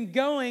direction that's been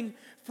going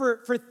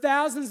for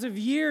thousands of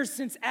years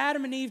since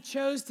Adam and Eve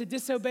chose to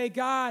disobey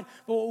God.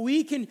 But what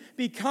we can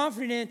be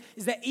confident in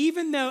is that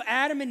even though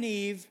Adam and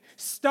Eve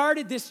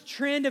started this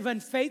trend of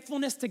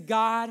unfaithfulness to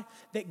God,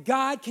 that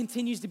God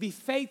continues to be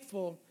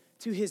faithful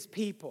to his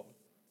people.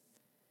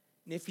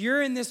 And if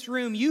you're in this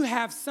room, you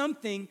have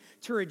something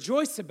to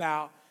rejoice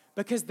about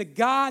because the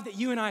God that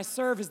you and I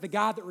serve is the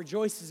God that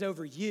rejoices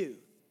over you.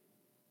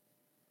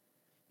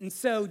 And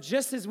so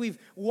just as we've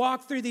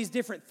walked through these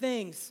different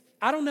things,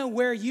 I don't know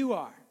where you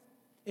are.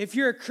 If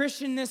you're a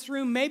Christian in this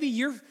room, maybe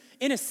you're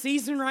in a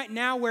season right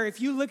now where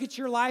if you look at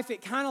your life,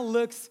 it kind of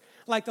looks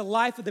like the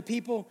life of the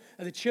people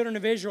of the children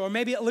of Israel. Or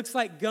maybe it looks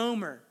like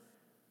Gomer,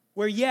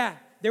 where,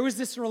 there was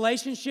this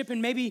relationship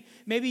and maybe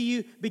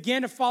you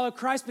began to follow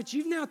Christ, but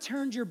you've now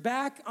turned your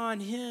back on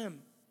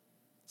him.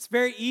 It's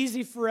very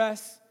easy for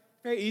us,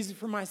 very easy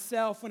for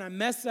myself when I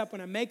mess up,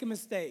 when I make a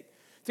mistake,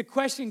 to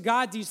question,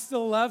 God, do you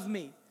still love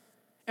me?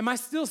 Am I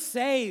still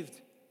saved?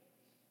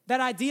 That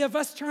idea of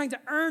us trying to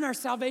earn our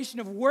salvation,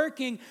 of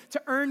working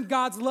to earn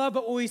God's love.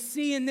 But what we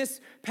see in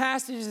this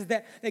passage is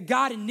that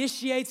God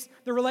initiates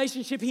the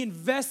relationship. He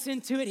invests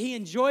into it. He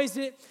enjoys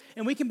it.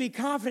 And we can be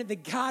confident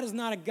that God is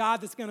not a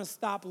God that's going to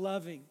stop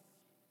loving.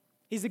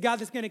 He's a God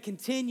that's going to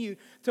continue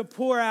to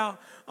pour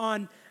out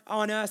on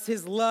us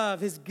his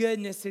love, his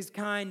goodness, his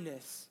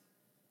kindness.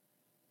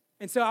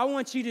 And so I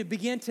want you to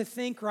begin to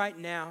think right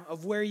now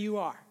of where you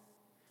are.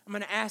 I'm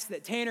going to ask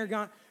that Tanner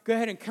go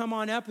ahead and come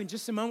on up in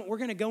just a moment. We're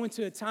going to go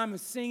into a time of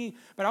singing,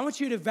 but I want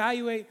you to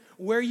evaluate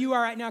where you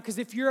are right now, because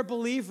if you're a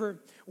believer,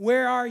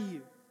 where are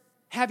you?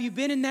 Have you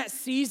been in that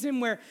season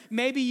where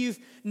maybe you've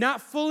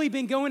not fully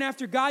been going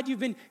after God? You've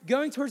been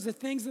going towards the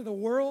things of the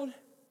world?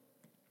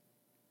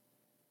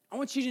 I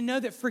want you to know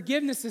that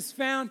forgiveness is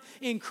found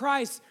in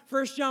Christ.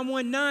 1 John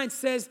 1:9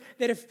 says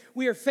that if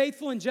we are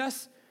faithful and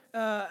just,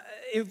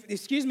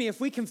 if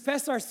we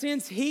confess our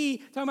sins,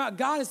 talking about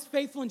God, is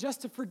faithful and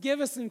just to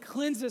forgive us and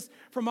cleanse us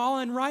from all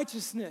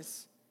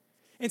unrighteousness.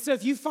 And so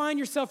if you find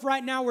yourself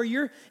right now where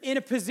you're in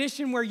a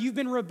position where you've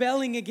been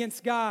rebelling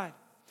against God,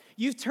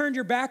 you've turned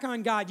your back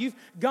on God, you've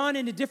gone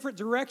in a different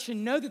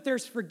direction, know that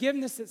there's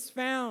forgiveness that's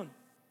found.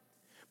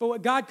 But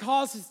what God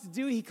calls us to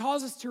do, He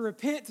calls us to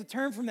repent, to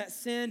turn from that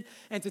sin,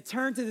 and to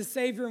turn to the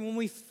Savior. And when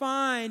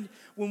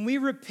we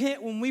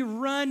repent, when we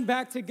run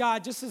back to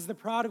God, just as the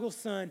prodigal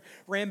son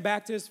ran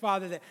back to his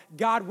father, that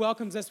God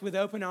welcomes us with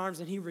open arms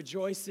and He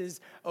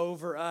rejoices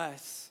over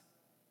us.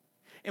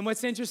 And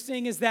what's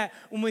interesting is that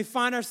when we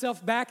find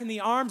ourselves back in the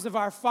arms of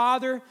our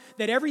Father,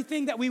 that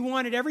everything that we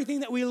wanted,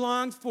 everything that we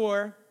longed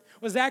for,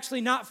 was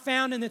actually not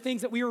found in the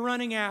things that we were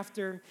running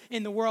after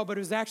in the world, but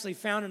it was actually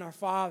found in our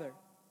Father.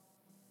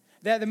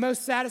 That the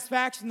most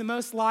satisfaction, the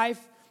most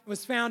life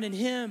was found in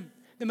Him.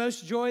 The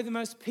most joy, the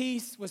most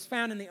peace was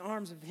found in the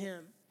arms of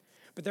Him.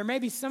 But there may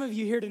be some of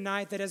you here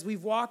tonight that as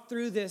we've walked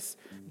through this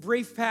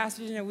brief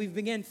passage and we've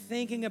begun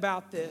thinking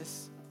about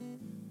this,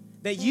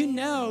 that you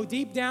know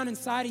deep down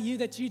inside of you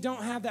that you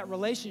don't have that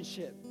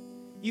relationship.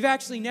 You've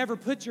actually never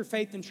put your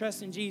faith and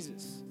trust in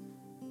Jesus.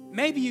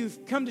 Maybe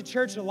you've come to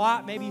church a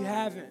lot, maybe you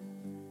haven't.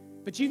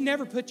 But you've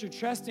never put your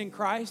trust in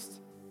Christ.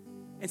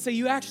 And so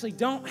you actually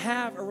don't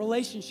have a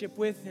relationship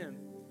with Him.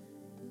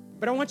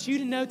 But I want you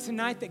to know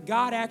tonight that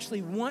God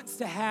actually wants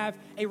to have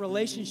a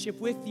relationship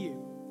with you.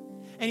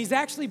 And He's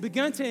actually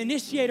begun to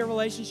initiate a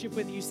relationship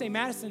with you. You say,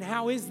 Madison,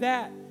 how is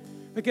that?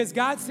 Because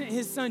God sent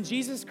His Son,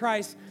 Jesus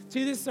Christ,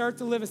 to this earth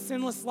to live a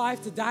sinless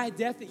life, to die a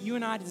death that you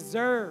and I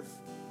deserve.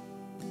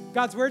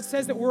 God's word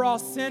says that we're all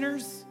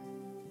sinners.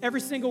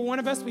 Every single one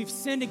of us, we've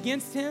sinned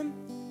against Him.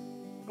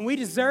 And we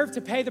deserve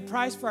to pay the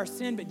price for our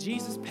sin, but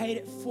Jesus paid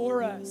it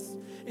for us.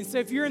 And so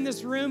if you're in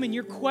this room and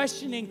you're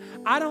questioning,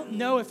 I don't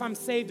know if I'm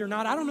saved or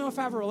not. I don't know if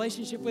I have a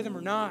relationship with Him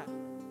or not.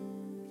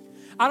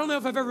 I don't know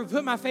if I've ever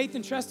put my faith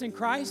and trust in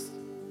Christ,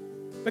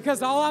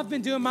 because all I've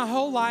been doing my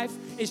whole life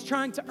is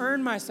trying to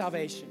earn my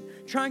salvation,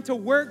 trying to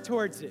work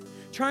towards it,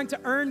 trying to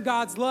earn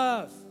God's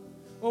love.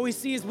 What we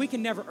see is we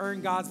can never earn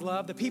God's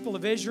love. The people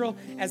of Israel,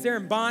 as they're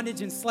in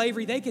bondage and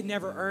slavery, they could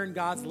never earn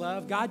God's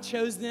love. God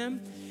chose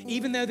them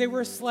even though they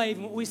were a slave.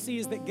 And what we see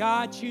is that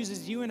God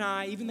chooses you and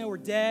I, even though we're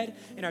dead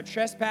in our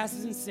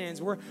trespasses and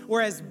sins.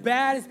 We're as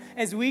bad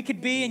as we could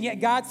be, and yet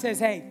God says,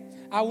 hey,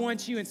 I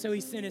want you, and so He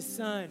sent His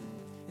Son.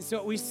 And so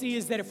what we see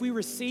is that if we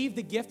receive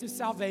the gift of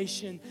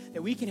salvation,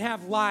 that we can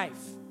have life.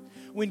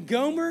 When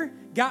Gomer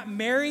got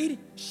married,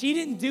 she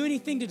didn't do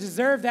anything to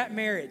deserve that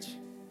marriage.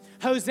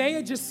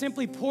 Hosea just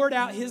simply poured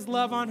out his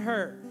love on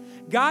her.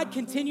 God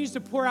continues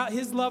to pour out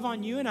His love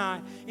on you and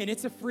I, and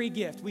it's a free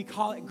gift. We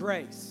call it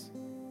grace.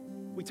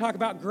 We talk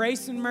about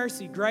grace and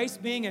mercy. Grace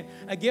being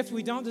a gift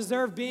we don't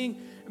deserve,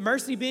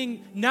 mercy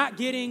being not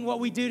getting what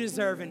we do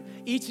deserve. And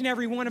each and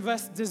every one of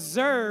us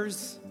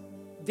deserves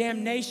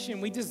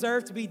damnation. We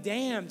deserve to be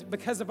damned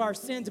because of our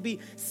sin, to be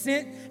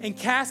sent and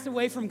cast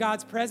away from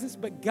God's presence,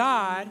 but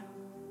God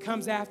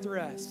comes after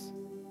us.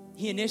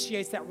 He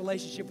initiates that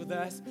relationship with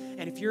us.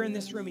 And if you're in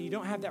this room and you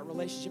don't have that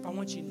relationship, I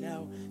want you to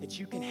know that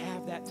you can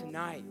have that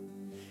tonight.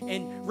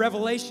 In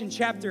Revelation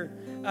chapter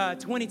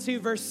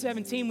 22, verse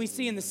 17, we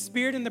see, "And the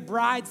Spirit and the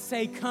bride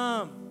say,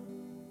 come."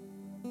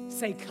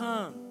 Say,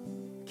 come.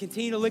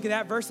 Continue to look at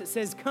that verse. It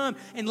says, come.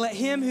 And let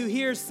him who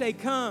hears say,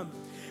 come.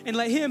 And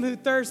let him who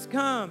thirsts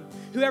come.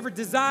 Whoever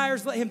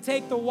desires, let him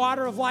take the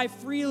water of life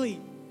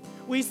freely.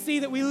 We see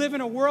that we live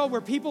in a world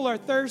where people are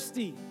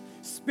thirsty,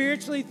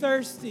 spiritually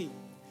thirsty.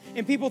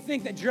 And people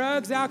think that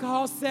drugs,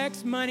 alcohol,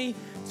 sex, money,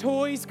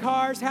 toys,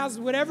 cars, houses,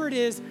 whatever it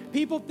is,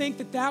 people think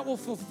that that will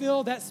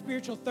fulfill that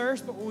spiritual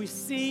thirst. But what we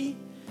see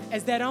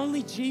is that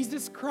only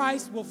Jesus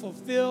Christ will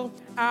fulfill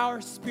our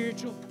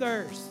spiritual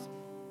thirst.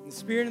 And the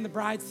Spirit and the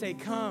bride say,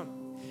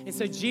 come. And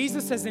so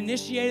Jesus has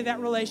initiated that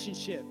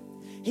relationship.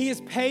 He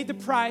has paid the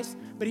price,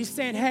 but He's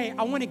saying, hey,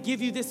 I want to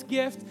give you this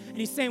gift. And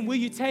He's saying, will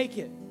you take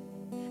it?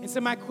 And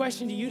so my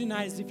question to you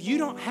tonight is, if you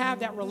don't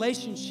have that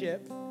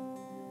relationship,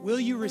 will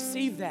you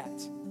receive that?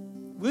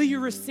 Will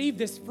you receive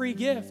this free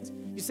gift?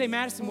 You say,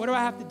 Madison, what do I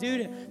have to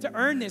do to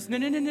earn this?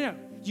 No.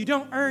 You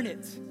don't earn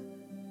it.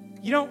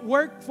 You don't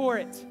work for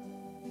it.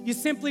 You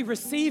simply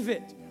receive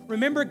it.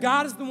 Remember,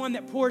 God is the one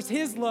that pours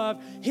His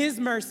love, His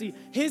mercy,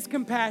 His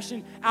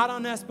compassion out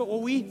on us. But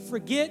what we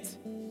forget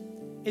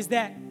is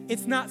that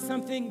it's not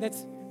something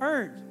that's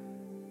earned.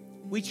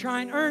 We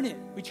try and earn it.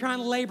 We try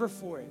and labor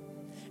for it.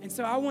 And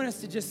so I want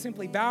us to just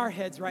simply bow our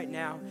heads right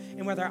now,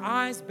 and with our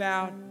eyes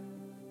bowed,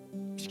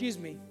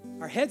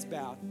 our heads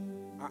bowed,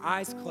 our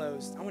eyes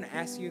closed, I want to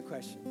ask you a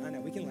question. I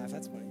know, we can laugh,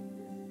 that's funny.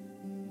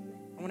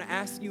 I want to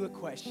ask you a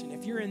question.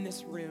 If you're in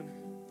this room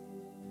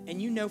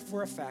and you know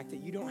for a fact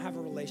that you don't have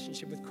a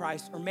relationship with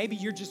Christ, or maybe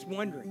you're just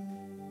wondering,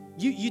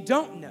 you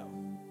don't know.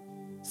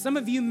 Some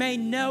of you may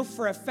know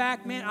for a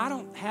fact, man, I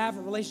don't have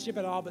a relationship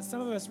at all, but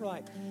some of us were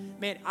like,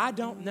 man, I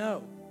don't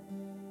know.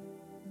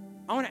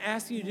 I want to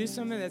ask you to do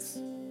something that's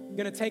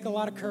going to take a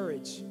lot of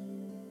courage.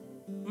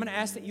 I'm going to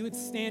ask that you would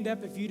stand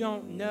up if you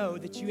don't know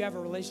that you have a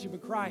relationship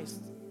with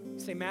Christ. You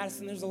say,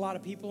 Madison, there's a lot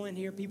of people in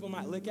here. People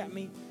might look at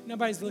me.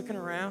 Nobody's looking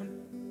around.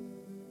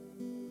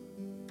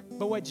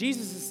 But what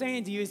Jesus is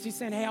saying to you is he's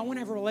saying, hey, I want to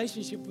have a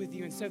relationship with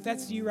you. And so if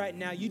that's you right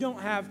now, you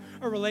don't have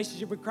a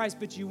relationship with Christ,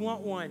 but you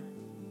want one,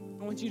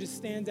 I want you to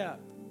stand up.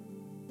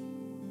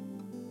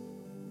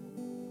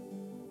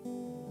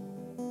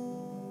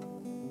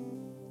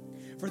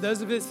 For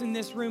those of us in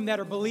this room that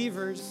are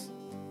believers,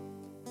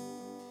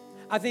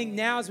 I think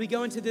now as we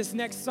go into this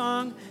next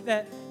song,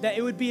 that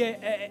it would be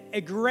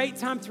a great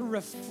time to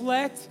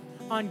reflect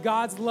on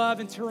God's love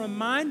and to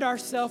remind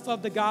ourselves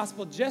of the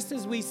gospel. Just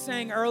as we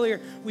sang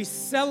earlier, we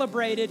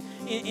celebrated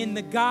in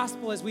the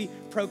gospel as we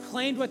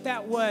proclaimed what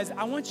that was.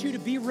 I want you to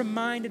be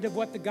reminded of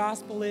what the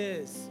gospel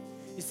is.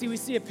 You see, we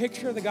see a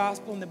picture of the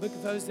gospel in the book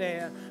of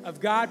Hosea, of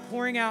God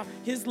pouring out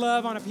his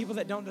love on a people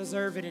that don't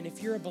deserve it. And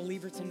if you're a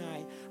believer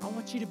tonight, I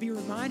want you to be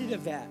reminded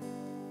of that.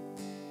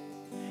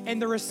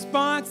 And the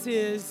response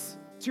is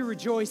to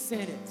rejoice in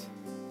it.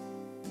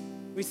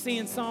 We see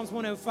in Psalms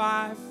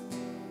 105,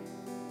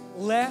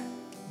 let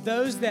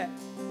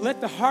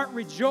the heart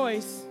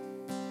rejoice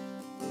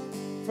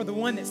for the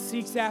one that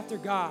seeks after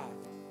God,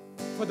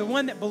 for the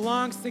one that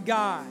belongs to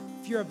God.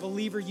 If you're a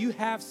believer, you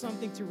have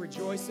something to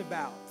rejoice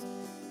about.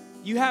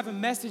 You have a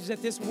message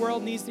that this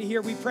world needs to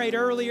hear. We prayed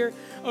earlier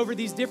over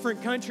these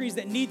different countries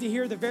that need to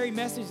hear the very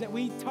message that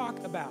we talk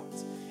about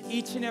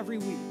each and every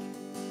week.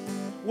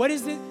 What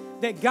is it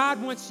that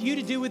God wants you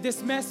to do with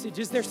this message?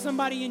 Is there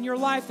somebody in your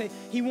life that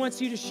he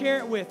wants you to share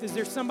it with? Is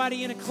there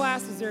somebody in a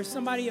class? Is there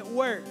somebody at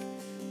work?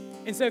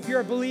 And so if you're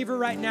a believer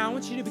right now, I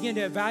want you to begin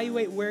to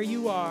evaluate where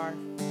you are.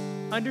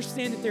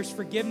 Understand that there's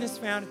forgiveness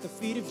found at the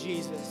feet of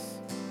Jesus.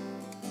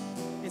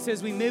 And so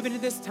as we move into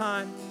this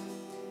time,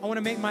 I want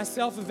to make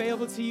myself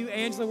available to you.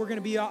 Angela, we're going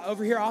to be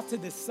over here off to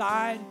the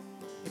side.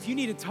 If you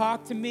need to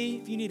talk to me,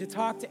 if you need to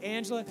talk to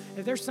Angela,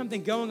 if there's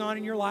something going on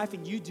in your life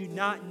and you do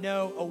not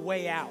know a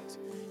way out,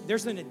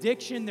 there's an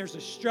addiction, there's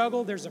a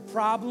struggle, there's a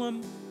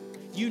problem,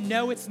 you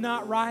know it's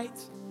not right,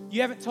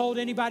 you haven't told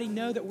anybody,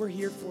 know that we're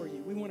here for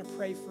you. We want to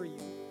pray for you.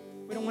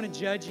 We don't want to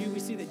judge you. We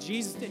see that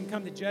Jesus didn't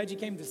come to judge, he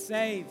came to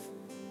save.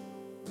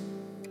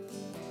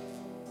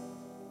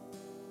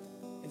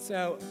 And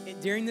so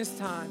during this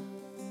time,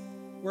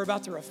 we're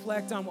about to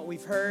reflect on what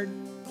we've heard.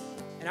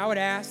 And I would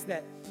ask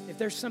that if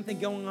there's something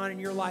going on in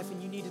your life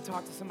and you need to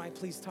talk to somebody,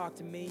 please talk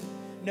to me.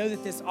 Know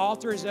that this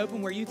altar is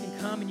open where you can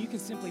come and you can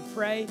simply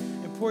pray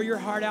and pour your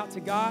heart out to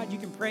God. You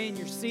can pray in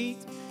your seat.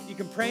 You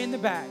can pray in the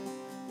back.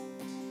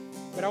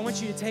 But I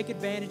want you to take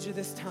advantage of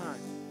this time.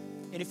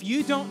 And if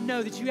you don't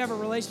know that you have a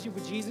relationship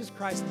with Jesus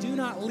Christ, do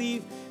not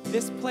leave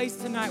this place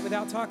tonight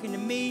without talking to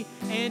me,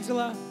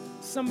 Angela,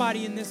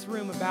 somebody in this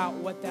room about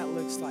what that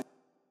looks like.